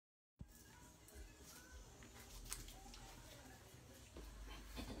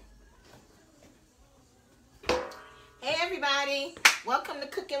everybody. Welcome to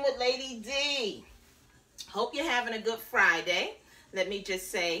Cooking with Lady D. Hope you're having a good Friday. Let me just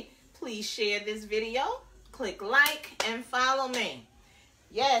say, please share this video, click like, and follow me.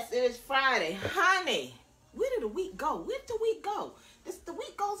 Yes, it is Friday. Honey, where did the week go? Where did the week go? The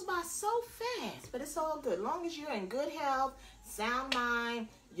week goes by so fast, but it's all good. As long as you're in good health, sound mind,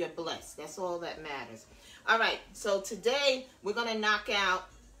 you're blessed. That's all that matters. All right, so today we're going to knock out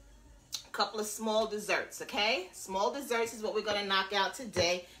a couple of small desserts, okay? Small desserts is what we're going to knock out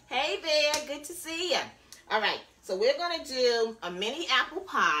today. Hey there, good to see you. All right, so we're going to do a mini apple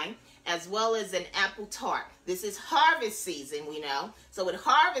pie as well as an apple tart. This is harvest season, we know. So with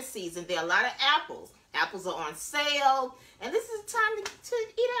harvest season, there are a lot of apples. Apples are on sale, and this is the time to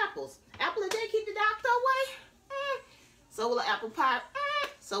eat apples. Apple a day keep the doctor away. So will an apple pie.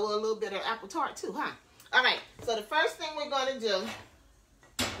 So will a little bit of apple tart too, huh? All right, so the first thing we're going to do,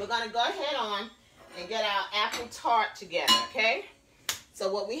 we're going to go ahead on and get our apple tart together, okay?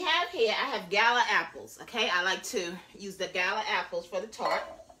 So what we have here, I have gala apples, okay? I like to use the gala apples for the tart.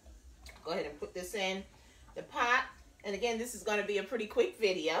 Go ahead and put this in the pot. And again, this is going to be a pretty quick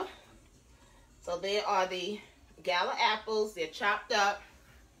video. So there are the gala apples. They're chopped up.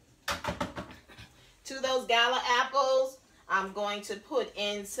 To those gala apples, I'm going to put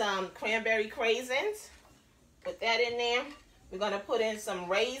in some cranberry craisins. Put that in there. We're going to put in some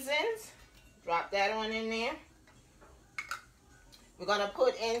raisins. Drop that on in there. We're going to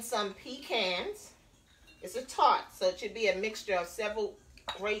put in some pecans. It's a tart, so it should be a mixture of several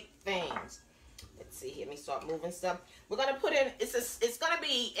great things. Let's see here. Let me start moving stuff. We're going to put in, it's going to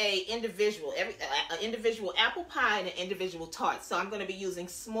be an individual apple pie and an individual tart. So I'm going to be using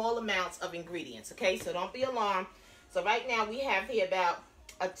small amounts of ingredients, okay? So don't be alarmed. So right now we have here about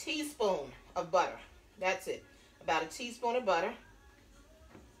a teaspoon of butter. That's it. About a teaspoon of butter.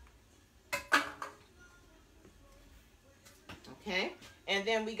 Okay. And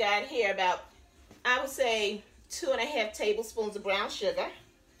then we got here about, I would say, 2.5 tablespoons of brown sugar.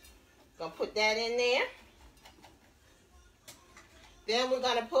 Gonna put that in there. Then we're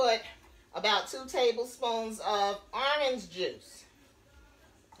gonna put about 2 tablespoons of orange juice.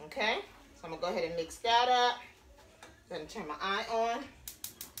 Okay. So I'm gonna go ahead and mix that up. Gonna turn my eye on.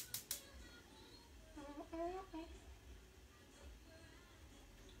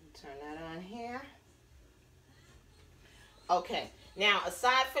 Turn that on here. Okay, now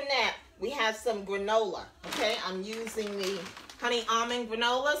aside from that, we have some granola. Okay, I'm using the honey almond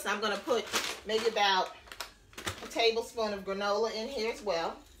granola, so I'm going to put maybe about a tablespoon of granola in here as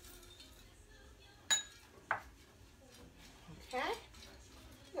well. Okay,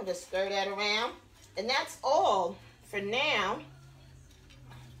 I'm going to stir that around. And that's all for now,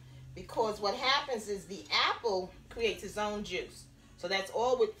 because what happens is the apple creates its own juice. So that's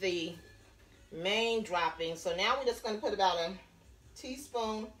all with the main dropping. So now we're just going to put about a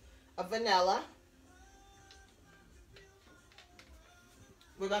teaspoon of vanilla.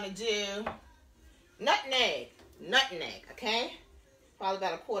 We're going to do nutmeg, okay? Probably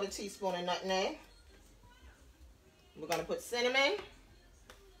about a 1/4 teaspoon of nutmeg. We're going to put cinnamon.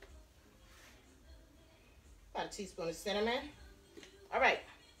 About a teaspoon of cinnamon. All right.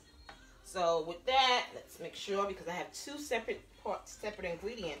 So with that, let's make sure, because I have 2 separate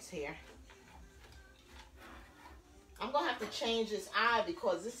ingredients here. I'm going to have to change this eye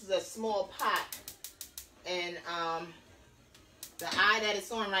because this is a small pot. And the eye that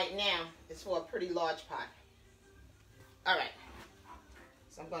it's on right now is for a pretty large pot. All right.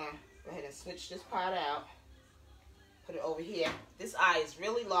 So I'm going to go ahead and switch this pot out. Put it over here. This eye is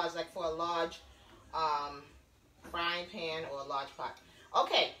really large, like for a large frying pan or a large pot.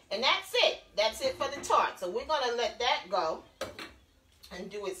 Okay, and that's it. That's it for the tart. So we're going to let that go and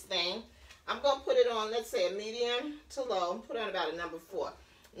do its thing. I'm going to put it on, let's say, a medium to low. Put it on about a number 4.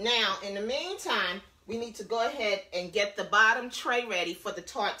 Now, in the meantime, we need to go ahead and get the bottom tray ready for the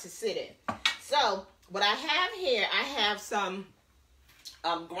tart to sit in. So, what I have here, I have some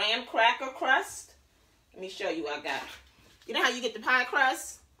graham cracker crust. Let me show you what I got. You know how you get the pie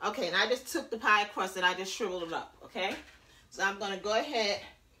crust? Okay, and I just took the pie crust and I just shriveled it up, okay? So I'm going to go ahead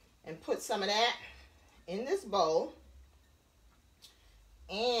and put some of that in this bowl.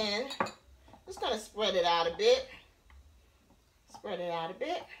 And just going to spread it out a bit. Spread it out a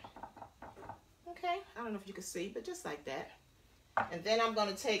bit. Okay, I don't know if you can see, but just like that. And then I'm going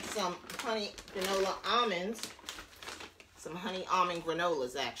to take some honey granola almonds. Some honey almond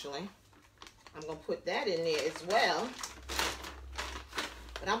granolas, actually. I'm going to put that in there as well.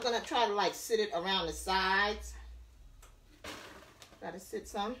 But I'm going to try to, like, sit it around the sides. Try to sit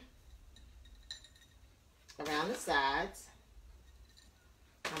some around the sides.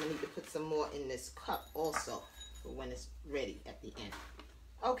 I'm going to need to put some more in this cup also. for when it's ready at the end.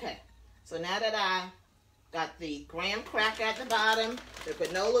 Okay, so now that I got the graham cracker at the bottom, the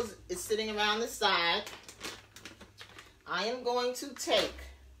granola is sitting around the side, I am going to take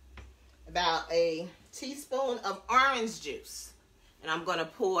about a teaspoon of orange juice, and I'm going to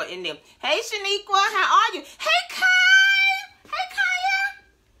pour in there. Hey, Shaniqua, how are you? Hey, Kai! Hey, Kaya!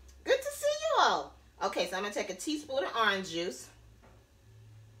 Good to see you all. Okay, so I'm going to take a teaspoon of orange juice,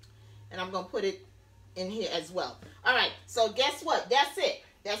 and I'm going to put it in here as well. All right, so guess what? That's it.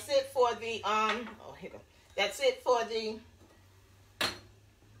 That's it for the, That's it for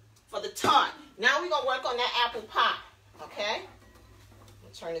the tart. Now we're going to work on that apple pie, okay?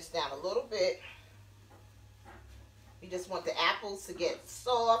 Turn this down a little bit. We just want the apples to get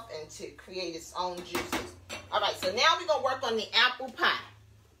soft and to create its own juices. All right, so now we're going to work on the apple pie.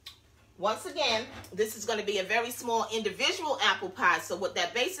 Once again, this is going to be a very small individual apple pie. So what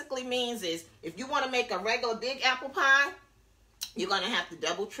that basically means is if you want to make a regular big apple pie, you're going to have to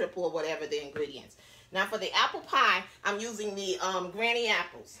double, triple, or whatever the ingredients. Now for the apple pie, I'm using the granny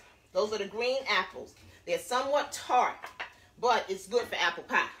apples. Those are the green apples. They're somewhat tart, but it's good for apple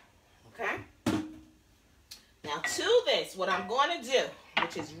pie, okay? Now to this, what I'm going to do,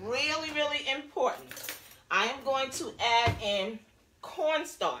 which is really, really important, I am going to add in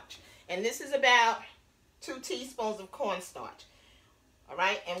cornstarch. And this is about 2 teaspoons of cornstarch, all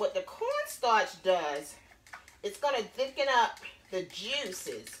right? And what the cornstarch does, it's going to thicken up the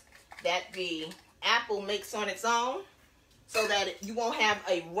juices that the apple makes on its own so that you won't have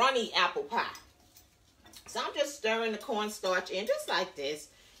a runny apple pie. So I'm just stirring the cornstarch in just like this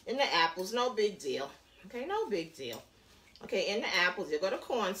in the apples. No big deal. Okay, no big deal. Okay, in the apples, you go to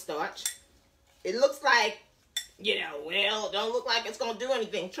cornstarch. It looks like, well, don't look like it's going to do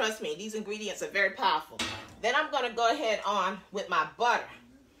anything. Trust me, these ingredients are very powerful. Then I'm going to go ahead on with my butter.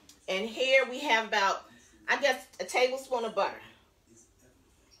 And here we have about, I guess, a tablespoon of butter.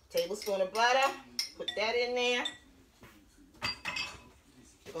 Tablespoon of butter. Put that in there.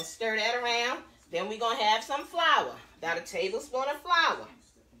 We're going to stir that around. Then we're going to have some flour. About a tablespoon of flour.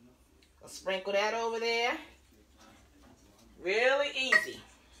 I'll sprinkle that over there. Really easy.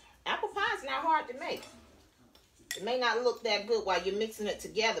 Apple pie is not hard to make. It may not look that good while you're mixing it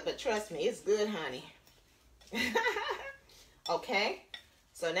together, but trust me, it's good, honey. Okay.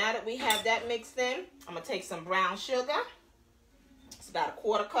 So now that we have that mixed in, I'm going to take some brown sugar. It's about a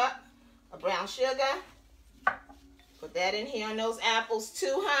 1/4 cup of brown sugar. Put that in here on those apples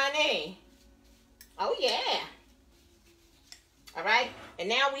too, honey. Oh, yeah. All right. And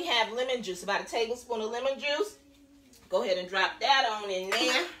now we have lemon juice, about a tablespoon of lemon juice. Go ahead and drop that on in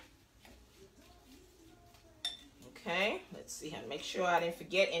there. Okay. Let's see how to make sure I didn't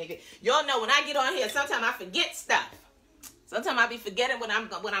forget anything. Y'all know when I get on here, sometimes I forget stuff. Sometimes I be forgetting what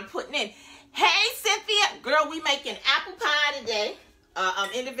I'm putting in. Hey, Cynthia. Girl, we making apple pie today.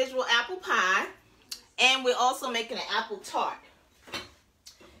 Individual apple pie. And we're also making an apple tart.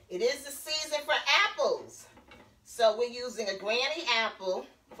 It is the season for apples. So we're using a granny apple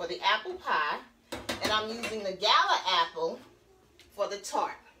for the apple pie. And I'm using the gala apple for the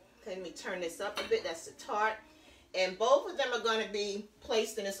tart. Okay, let me turn this up a bit. That's the tart. And both of them are going to be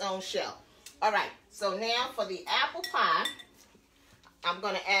placed in its own shell. All right, so now for the apple pie, I'm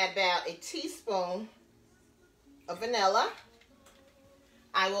going to add about a teaspoon of vanilla.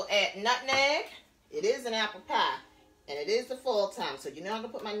 I will add nutmeg. It is an apple pie, and it is the fall time, so you know I'm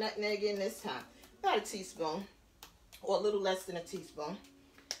going to put my nutmeg in this time. About a teaspoon, or a little less than a teaspoon.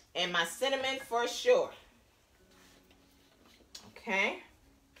 And my cinnamon for sure. Okay.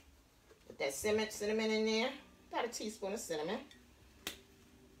 Put that cinnamon in there. About a teaspoon of cinnamon.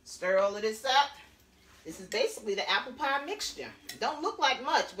 Stir all of this up. This is basically the apple pie mixture. Don't look like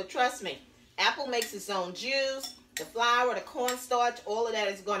much, but trust me. Apple makes its own juice. The flour, the cornstarch, all of that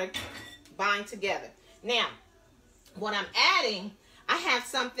is going to bind together. Now, what I'm adding, I have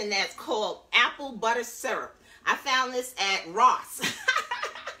something that's called apple butter syrup. I found this at Ross.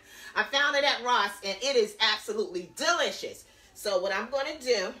 I found it at Ross, and it is absolutely delicious. So what I'm going to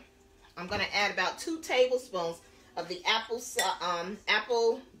do, I'm going to add about 2 tablespoons of the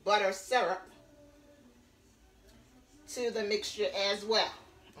apple butter syrup to the mixture as well.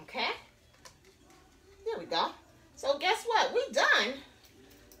 Okay? There we go. So guess what? We're done.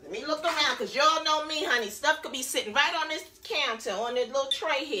 Let me look around, because y'all know me, honey. Stuff could be sitting right on this counter, on this little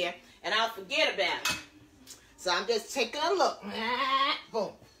tray here, and I'll forget about it. So I'm just taking a look.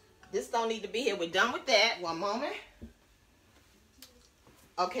 Boom. This don't need to be here. We're done with that. One moment.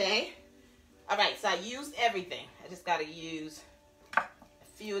 Okay. All right, so I used everything. I just got to use a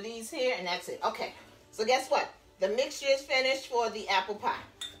few of these here, and that's it. Okay. So guess what? The mixture is finished for the apple pie.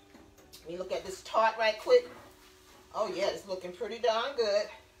 Let me look at this tart right quick. Oh yeah, it's looking pretty darn good.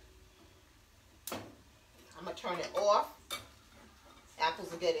 I'm gonna turn it off.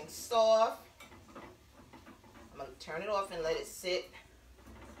 Apples are getting soft. I'm gonna turn it off and let it sit.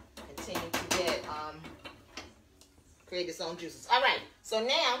 Continue to get create its own juices. All right, so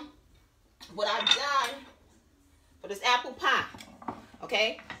now what I've done for this apple pie,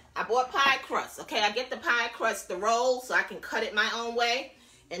 okay, I bought pie crust. Okay, I get the pie crust, the roll, so I can cut it my own way.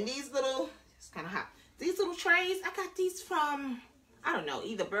 And these little, it's kind of hot, these little trays, I got these from, I don't know,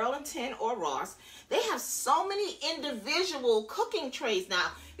 either Burlington or Ross. They have so many individual cooking trays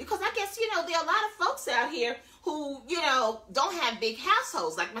now, because I guess, you know, there are a lot of folks out here who, you know, don't have big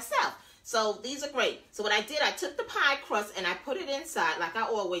households like myself. So these are great. So what I did, I took the pie crust and I put it inside like I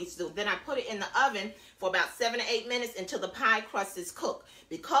always do. Then I put it in the oven for about 7 to 8 minutes until the pie crust is cooked.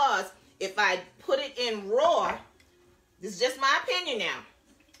 Because if I put it in raw, this is just my opinion now.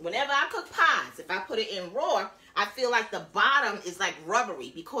 Whenever I cook pies, if I put it in raw, I feel like the bottom is like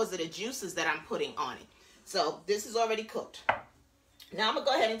rubbery because of the juices that I'm putting on it. So this is already cooked. Now I'm gonna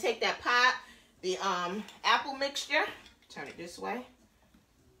go ahead and take that pie, the apple mixture, turn it this way.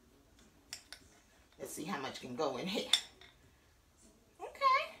 Let's see how much can go in here.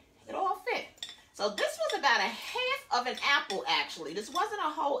 Okay, it all fit. So this was about a half of an apple actually. This wasn't a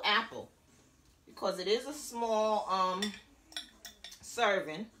whole apple because it is a small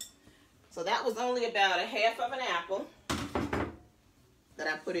serving. So that was only about a half of an apple that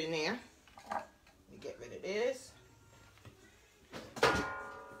I put in there. Let me get rid of this.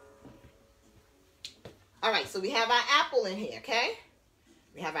 All right, so we have our apple in here, okay?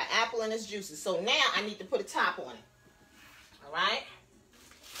 We have our apple and its juices. So now I need to put a top on it. All right?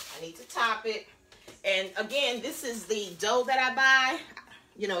 I need to top it. And again, this is the dough that I buy.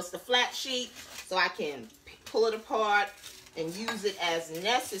 You know, it's the flat sheet, so I can pull it apart and use it as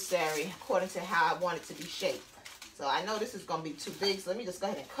necessary according to how I want it to be shaped. So I know this is going to be too big, so let me just go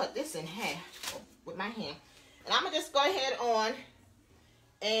ahead and cut this in half with my hand. And I'm going to just go ahead on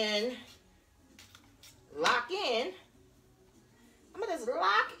and lock in. I'm going to just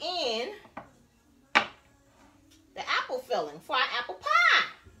lock in the apple filling for our apple pie.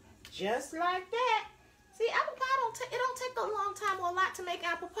 Just like that. See, apple pie, it don't take a long time or a lot to make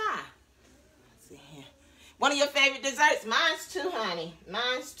apple pie. Let's see here. One of your favorite desserts? Mine's too, honey.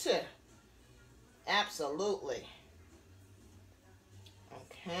 Mine's too. Absolutely.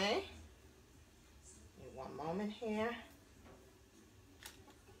 Okay. Give me one moment here.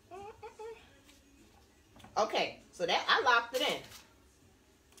 Okay, so that I locked it in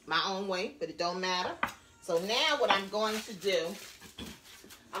my own way, but it don't matter. So now what I'm going to do,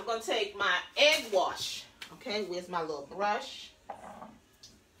 I'm going to take my egg wash. Okay, where's my little brush?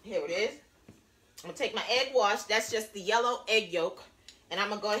 Here it is. I'm going to take my egg wash. That's just the yellow egg yolk. And I'm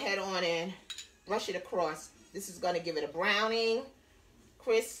going to go ahead on and brush it across. This is going to give it a browning,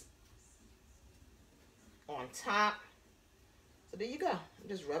 crisp on top. So there you go. I'm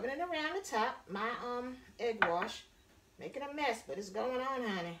just rubbing it around the top. My egg wash. Making a mess, but it's going on,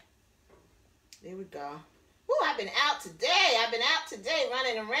 honey. There we go. Woo, I've been out today.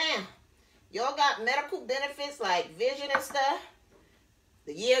 Running around. Y'all got medical benefits like vision and stuff.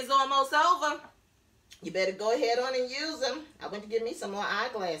 The year's almost over. You better go ahead on and use them. I went to get me some more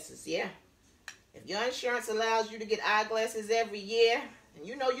eyeglasses, yeah. If your insurance allows you to get eyeglasses every year, and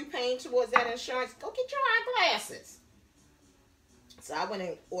you know you're paying towards that insurance, go get your eyeglasses. So I went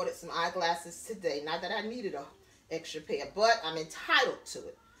and ordered some eyeglasses today. Not that I needed an extra pair, but I'm entitled to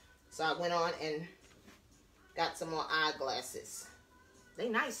it. So I went on and got some more eyeglasses. They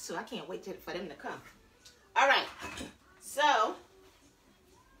nice too. I can't wait for them to come. All right. So,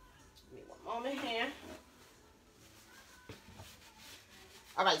 give me one moment here.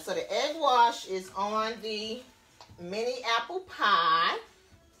 All right. So the egg wash is on the mini apple pie.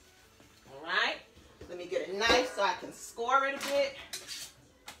 All right. Let me get a knife so I can score it a bit.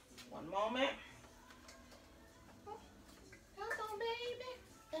 One moment. Come on, baby,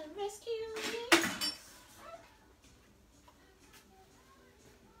 and rescue me.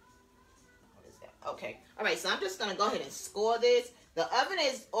 What is that? Okay. All right, so I'm just going to go ahead and score this. The oven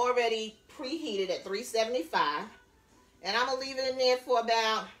is already preheated at 375. And I'm going to leave it in there for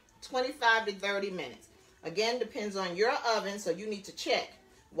about 25 to 30 minutes. Again, depends on your oven, so you need to check.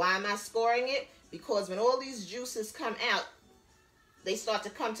 Why am I scoring it? Because when all these juices come out, they start to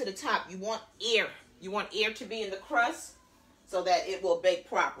come to the top. You want air. You want air to be in the crust so that it will bake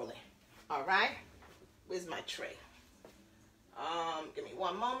properly. All right? Where's my tray? Give me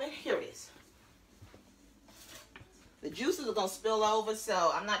one moment. Here it is. The juices are going to spill over,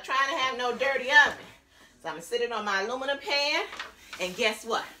 so I'm not trying to have no dirty oven. So I'm going to sit it on my aluminum pan, and guess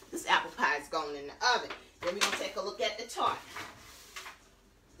what? This apple pie is going in the oven. Then we're going to take a look at the tart.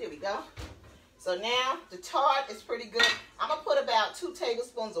 There we go. So now the tart is pretty good. I'm going to put about 2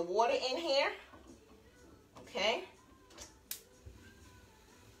 tablespoons of water in here. Okay.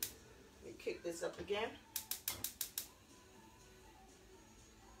 Let me kick this up again.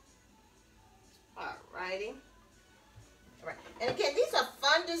 Alrighty. All right. And again, these are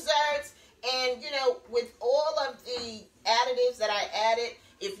fun desserts. And, you know, with all of the additives that I added,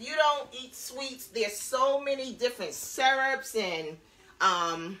 if you don't eat sweets, there's so many different syrups and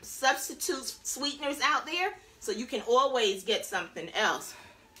substitutes, sweeteners out there. So you can always get something else.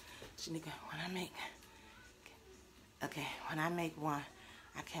 Shanika, when I make one,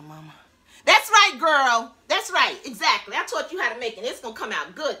 I can, Mama. That's right, girl. That's right. Exactly. I taught you how to make it. It's going to come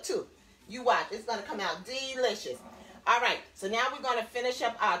out good, too. You watch. It's going to come out delicious. All right. So now we're going to finish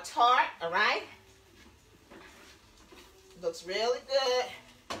up our tart. All right. Looks really good.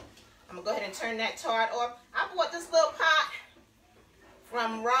 I'm going to go ahead and turn that tart off. I bought this little pot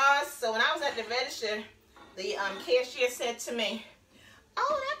from Ross. So when I was at the register, the cashier said to me,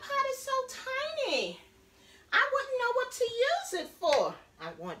 "Oh, that pot is so tiny. I wouldn't know what to use it for."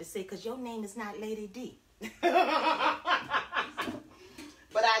 I wanted to say, because your name is not Lady D.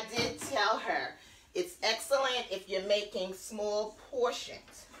 But I did tell her, it's excellent if you're making small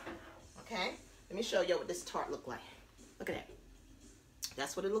portions. Okay? Let me show you what this tart look like. Look at that.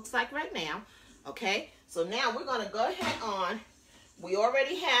 That's what it looks like right now. Okay? So now we're going to go ahead on. We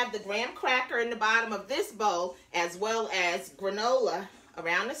already have the graham cracker in the bottom of this bowl, as well as granola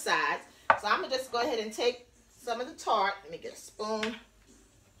around the sides. So I'm going to just go ahead and take some of the tart. Let me get a spoon.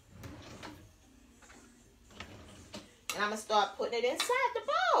 And I'm going to start putting it inside the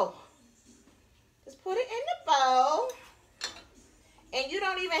bowl. Just put it in the bowl. And you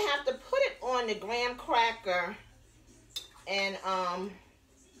don't even have to put it on the graham cracker and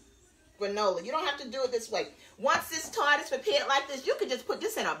granola. You don't have to do it this way. Once this tart is prepared like this, you can just put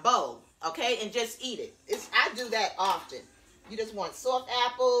this in a bowl, okay, and just eat it. I do that often. You just want soft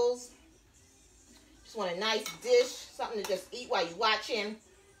apples. Just want a nice dish, something to just eat while you're watching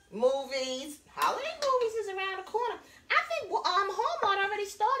movies. Holiday movies is around the corner. I think Hallmark already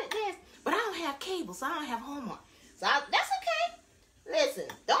started this, but I don't have cable, so I don't have Hallmark. So that's okay. Listen,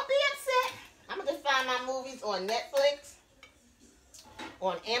 don't be upset. I'm going to find my movies on Netflix,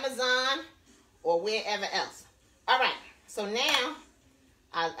 on Amazon, or wherever else. All right, so now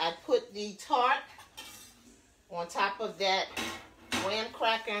I put the tart on top of that graham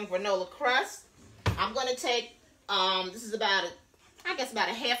cracker and granola crust. I'm going to take, this is about, I guess about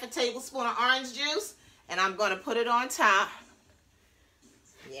a half a tablespoon of orange juice, and I'm going to put it on top.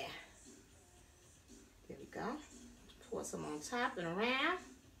 Yeah. There we go. Pour some on top and around.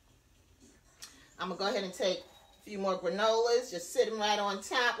 I'm going to go ahead and take a few more granolas, just sit them right on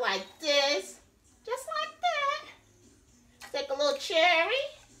top like this. Just like that. Take a little cherry.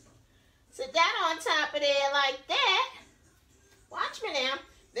 Sit that on top of there like that. Watch me now.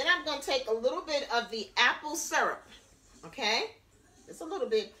 Then I'm going to take a little bit of the apple syrup. Okay? Just a little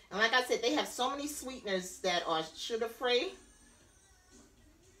bit. And like I said, they have so many sweeteners that are sugar-free.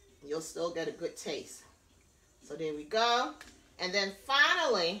 You'll still get a good taste. So there we go. And then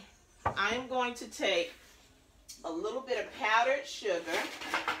finally, I am going to take a little bit of powdered sugar.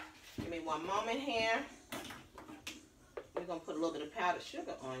 Give me one moment here. We're going to put a little bit of powdered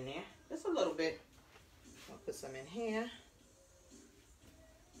sugar on there. Just a little bit. I'll put some in here.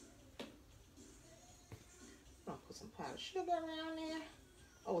 I'll put some powdered sugar around there.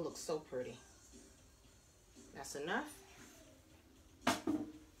 Oh, it looks so pretty. That's enough.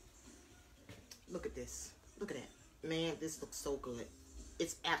 Look at this. Look at that. Man, this looks so good.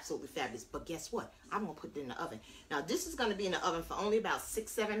 It's absolutely fabulous. But guess what? I'm going to put it in the oven. Now, this is going to be in the oven for only about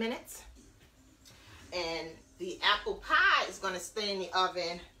 6-7 minutes. And the apple pie is going to stay in the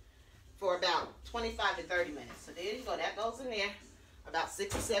oven for about 25 to 30 minutes. So there you go. That goes in there about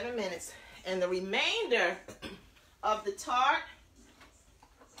 6 to 7 minutes. And the remainder of the tart,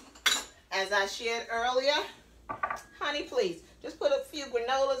 as I shared earlier, honey, please, just put a few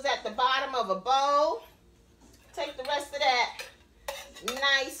granolas at the bottom of a bowl. Take the rest of that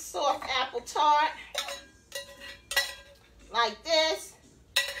nice soft apple tart like this.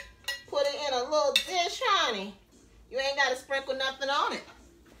 Put it in a little dish, honey. You ain't got to sprinkle nothing on it.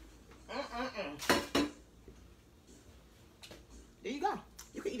 There you go.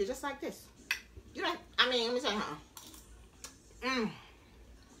 You can eat it just like this. You don't, I mean, let me tell you,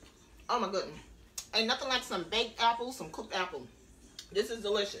 oh my goodness. Ain't nothing like some baked apples, some cooked apple. This is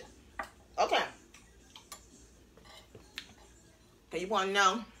delicious. Okay. Okay, you want to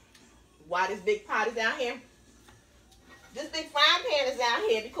know why this big pot is out here? This big frying pan is out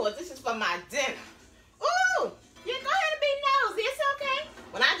here because this is for my dinner.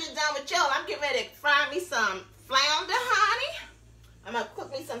 when I get done with y'all, I'm getting ready to fry me some flounder, honey. I'm going to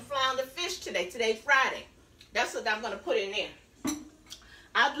cook me some flounder fish today. Today's Friday. That's what I'm going to put in there.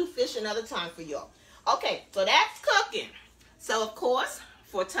 I'll do fish another time for y'all. Okay, so that's cooking. So, of course,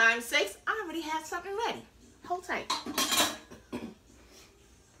 for time's sake, I already have something ready. Hold tight.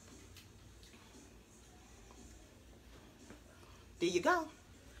 There you go.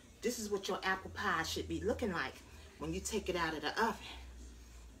 This is what your apple pie should be looking like when you take it out of the oven.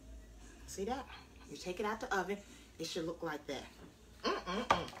 See that? You take it out the oven, it should look like that.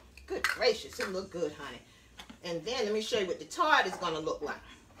 Good gracious, it look good, honey. And then let me show you what the tart is going to look like.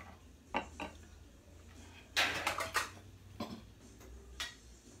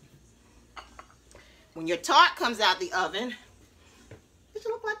 When your tart comes out the oven, it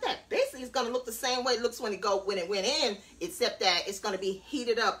should look like that. Basically, it's going to look the same way it looks when it went in, except that it's going to be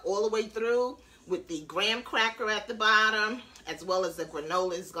heated up all the way through with the graham cracker at the bottom, as well as the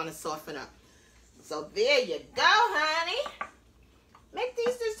granola is going to soften up. So there you go, honey. Make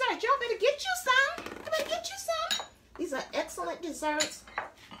these desserts. Y'all better get you some. You better get you some. These are excellent desserts.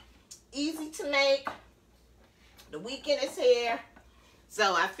 Easy to make. The weekend is here.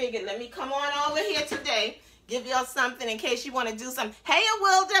 So I figured let me come on over here today. Give y'all something in case you want to do something. Hey,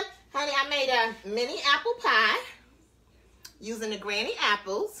 Wilda. Honey, I made a mini apple pie using the granny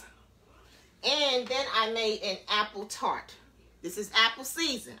apples. And then I made an apple tart. This is apple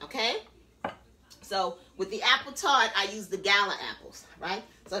season, okay? So with the apple tart, I use the gala apples, right?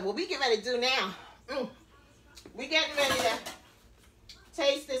 So what we get ready to do now, we getting ready to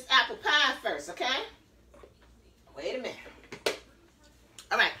taste this apple pie first, okay? Wait a minute.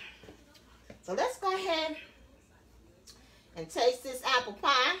 All right. So let's go ahead and taste this apple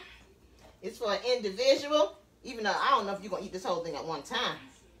pie. It's for an individual, even though I don't know if you're going to eat this whole thing at one time.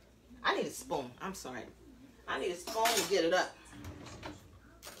 I need a spoon. I'm sorry. I need a spoon to get it up.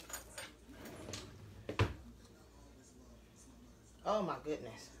 Oh my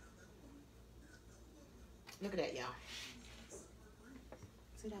goodness. Look at that, y'all.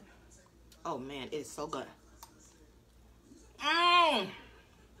 See that? Oh man, it is so good. Oh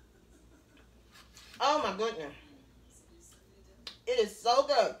my goodness. It is so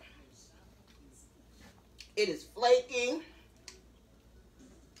good. It is flaky.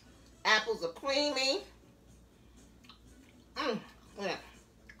 Apples are creamy. Look at that.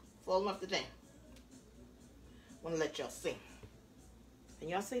 Fold them up the thing. Want to let y'all see. Can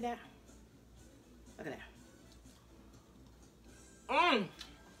y'all see that? Look at that. I'm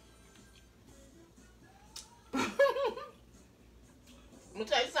gonna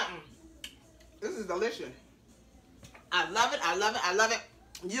tell you something. This is delicious. I love it. I love it. I love it.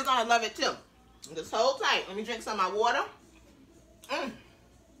 You're gonna love it too. Just hold tight. Let me drink some of my water.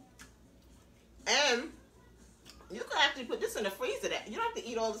 And you can actually put this in the freezer. That you don't have to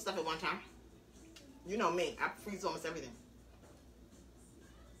eat all the stuff at one time. You know me. I freeze almost everything.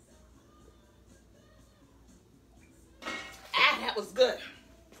 That was good.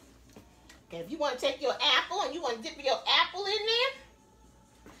 Okay, if you want to take your apple and you want to dip your apple in there,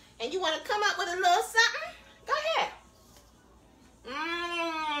 and you want to come up with a little something, go ahead.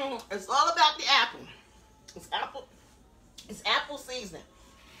 It's all about the apple. It's apple season.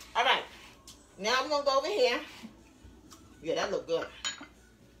 All right. Now we're gonna go over here. Yeah, that look good.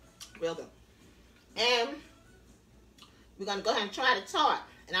 Real good. And we're gonna go ahead and try the tart.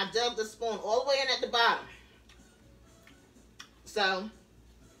 And I dug the spoon all the way in at the bottom. So,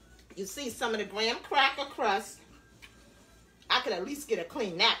 you see some of the graham cracker crust. I could at least get a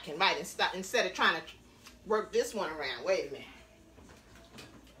clean napkin, right? Instead of trying to work this one around. Wait a minute.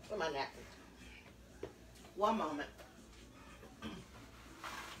 Where's my napkin? One moment.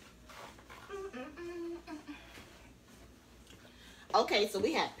 Okay, so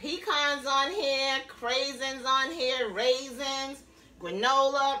we have pecans on here, craisins on here, raisins,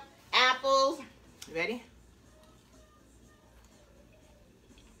 granola, apples. Ready?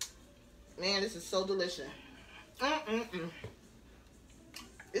 Man, this is so delicious.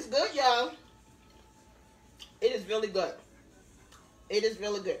 It's good, y'all. It is really good. It is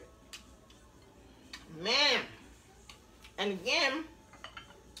really good. Man. And again,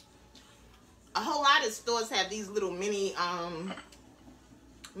 a whole lot of stores have these little mini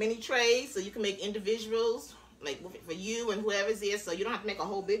trays, so you can make individuals, like for you and whoever's here, so you don't have to make a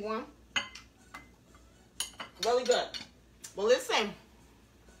whole big one. Really good. Well, listen.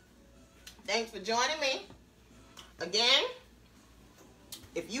 Thanks for joining me. Again,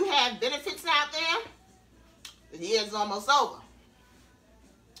 if you have benefits out there, the year is almost over.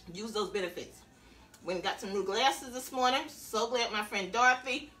 Use those benefits. Went and got some new glasses this morning. So glad my friend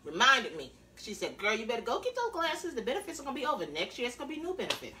Dorothy reminded me. She said, girl, you better go get those glasses. The benefits are going to be over. Next year, it's going to be new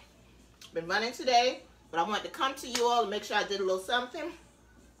benefit. Been running today, but I wanted to come to you all and make sure I did a little something.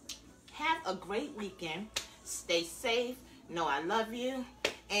 Have a great weekend. Stay safe. Know I love you.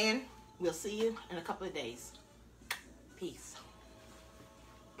 And we'll see you in a couple of days. Peace.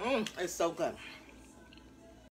 It's so good.